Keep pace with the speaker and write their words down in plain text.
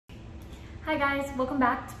Hi guys, welcome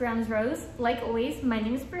back to Brianna's Rose. Like always, my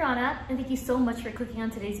name is Brianna and thank you so much for clicking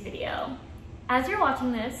on today's video. As you're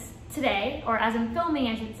watching this today, or as I'm filming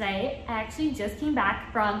I should say, I actually just came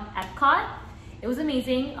back from Epcot. It was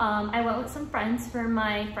amazing. I went with some friends for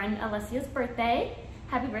my friend Alessia's birthday.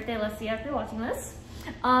 Happy birthday Alessia if you're watching this.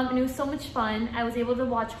 And it was so much fun. I was able to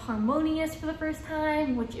watch Harmonious for the first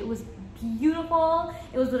time, which it was beautiful.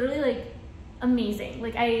 It was literally like amazing.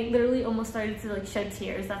 Like I literally almost started to like shed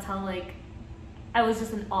tears. That's how like I was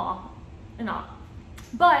just in awe.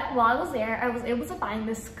 But while I was there, I was able to find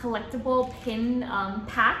this collectible pin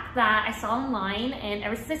pack that I saw online, and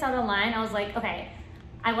ever since I saw it online, I was like, okay,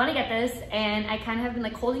 I want to get this, and I kind of have been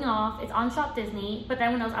like holding off. It's on Shop Disney, but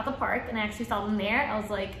then when I was at the park and I actually saw them there, I was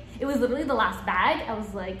like, it was literally the last bag. I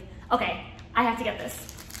was like, okay, I have to get this.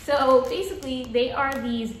 So basically, they are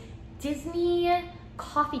these Disney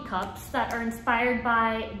coffee cups that are inspired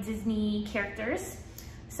by Disney characters.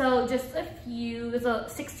 So just a few, there's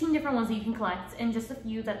 16 different ones that you can collect, and just a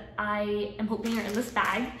few that I am hoping are in this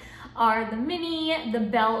bag are the Minnie, the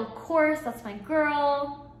Belle of course, that's my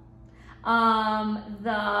girl,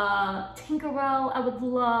 the Tinkerbell I would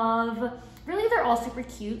love. Really they're all super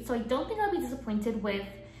cute, so I don't think I'll be disappointed with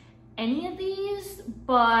any of these,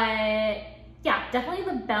 but yeah, definitely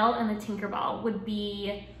the Belle and the Tinkerbell would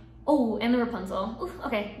be, oh, and the Rapunzel. Oof,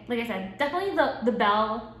 okay, like I said, definitely the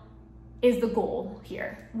Belle is the goal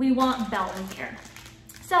here. We want Belle in here.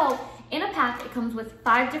 So in a pack, it comes with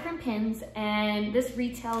 5 different pins, and this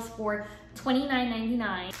retails for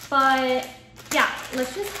 $29.99. But yeah,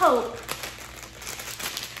 let's just hope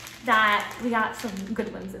that we got some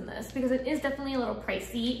good ones in this, because it is definitely a little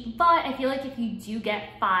pricey, but I feel like if you do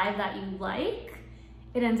get 5 that you like,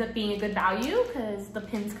 it ends up being a good value because the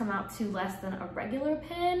pins come out to less than a regular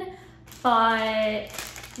pin. But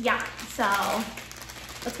yeah, so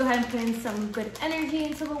let's go ahead and put in some good energy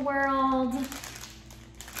into the world.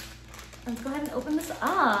 Let's go ahead and open this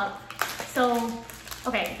up. So,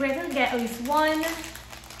 okay, we're gonna get at least one.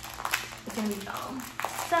 It's gonna be Belle.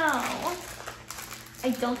 So,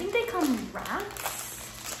 I don't think they come wrapped.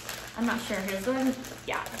 I'm not sure. Here's go ahead and,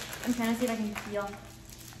 yeah, I'm trying to see if I can feel.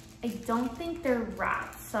 I don't think they're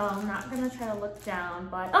wrapped, so I'm not gonna try to look down,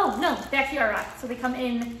 but, oh no, they actually are wrapped. So they come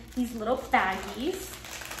in these little baggies.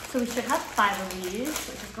 So we should have 5 of these.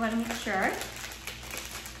 So just go ahead and make sure.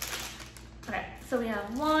 Okay, so we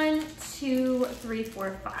have 1, 2, 3,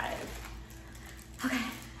 4, 5. Okay,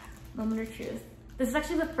 moment of truth. This is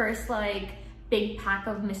actually the first like big pack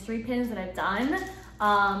of mystery pins that I've done.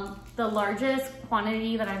 The largest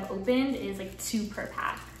quantity that I've opened is like 2 per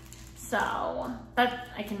pack. So that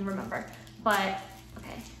I can remember, but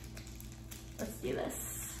okay, let's do this.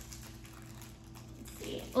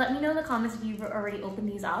 Let me know in the comments if you've already opened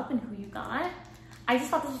these up and who you got. I just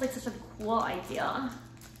thought this was like such a cool idea.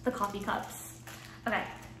 The coffee cups. Okay.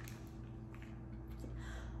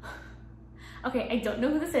 Okay, I don't know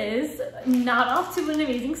who this is. Not off to an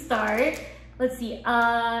amazing start. Let's see.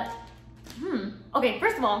 Okay,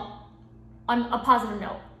 first of all, on a positive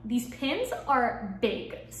note, these pins are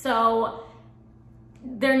big. So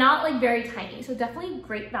they're not like very tiny. So definitely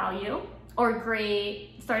great value, or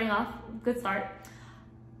great starting off, good start.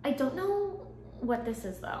 I don't know what this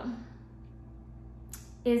is though.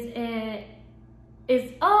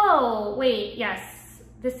 Oh, wait, yes.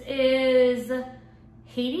 This is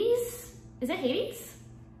Hades? Is it Hades?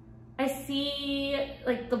 I see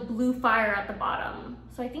like the blue fire at the bottom.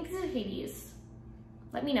 So I think this is Hades.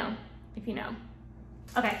 Let me know if you know.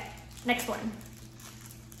 Okay, next one.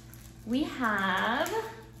 We have,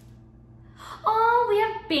 oh, we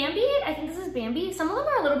have Bambi. I think this is Bambi. Some of them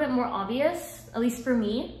are a little bit more obvious, at least for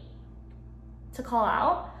me, to call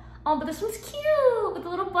out. Oh, but this one's cute with the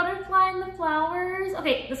little butterfly and the flowers.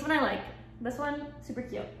 Okay, this one I like. This one, super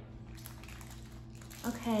cute.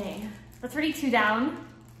 Okay, that's already 2 down.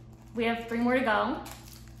 We have 3 more to go.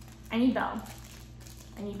 I need Belle.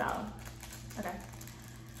 I need Belle. Okay,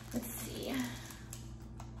 let's see.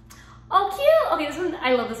 Oh, cute! Okay, this one,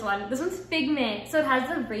 I love this one. This one's Figment. So it has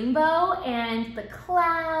the rainbow and the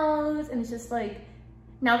clouds, and it's just like,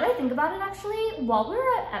 now that I think about it actually, while we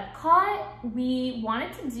were at Epcot, we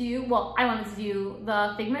wanted to do, well, I wanted to do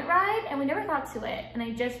the Figment ride, and we never got to it, and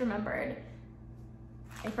I just remembered.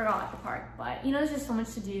 I forgot at the park, but you know, there's just so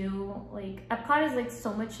much to do. Like, Epcot is like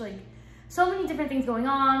so much, like, so many different things going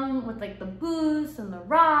on with like the booths and the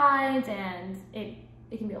rides, and it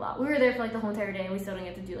can be a lot. We were there for like the whole entire day, and we still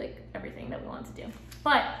didn't get to do like everything that we wanted to do.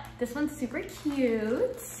 But this one's super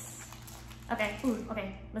cute. Okay, ooh,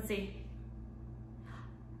 okay, let's see.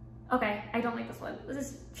 Okay, I don't like this one. This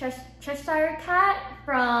is Cheshire Cat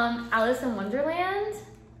from Alice in Wonderland.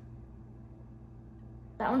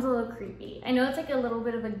 that one's a little creepy. I know it's like a little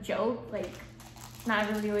bit of a joke, like not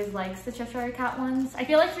everybody always likes the Cheshire Cat ones. I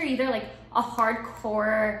feel like you're either like a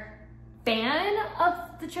hardcore fan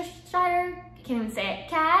of the Cheshire, I can't even say it,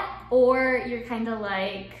 cat, or you're kind of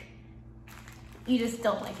like, you just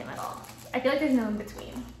don't like him at all. I feel like there's no in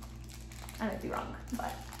between. I might be wrong,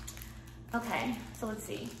 but okay, so let's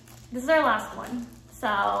see. This is our last one.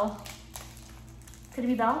 So, could it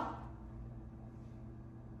be Belle?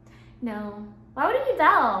 No. Why would it be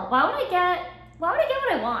Belle? Why would I get what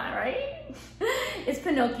I want, right? It's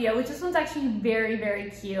Pinocchio, which this one's actually very, very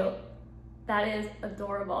cute. That is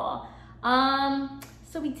adorable.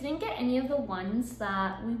 So we didn't get any of the ones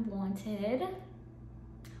that we wanted,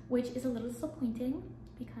 which is a little disappointing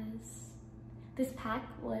because this pack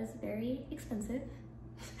was very expensive.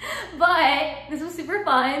 But this was super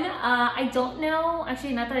fun. I don't know,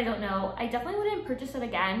 actually not that I don't know, I definitely wouldn't purchase it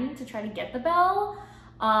again to try to get the Belle.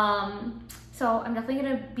 So I'm definitely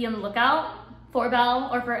gonna be on the lookout for Belle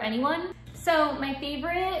or for anyone. So my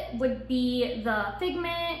favorite would be the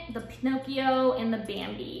Figment, the Pinocchio, and the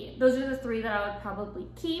Bambi. Those are the three that I would probably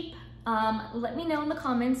keep. Let me know in the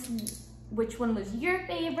comments which one was your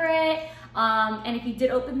favorite. And if you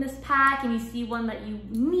did open this pack and you see one that you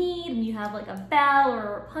need and you have like a Belle or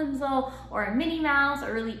a Rapunzel or a Minnie Mouse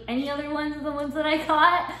or really any other ones of the ones that I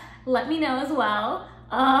got, let me know as well.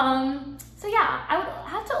 So yeah, I would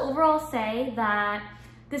have to overall say that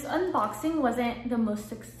this unboxing wasn't the most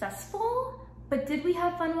successful, but did we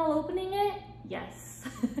have fun while opening it? Yes.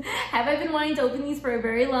 Have I been wanting to open these for a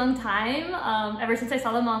very long time, ever since I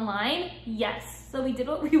saw them online? Yes. So we did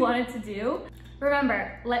what we wanted to do.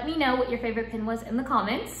 Remember, let me know what your favorite pin was in the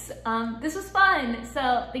comments. This was fun.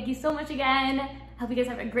 So thank you so much again. Hope you guys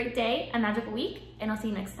have a great day, a magical week, and I'll see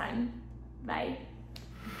you next time. Bye.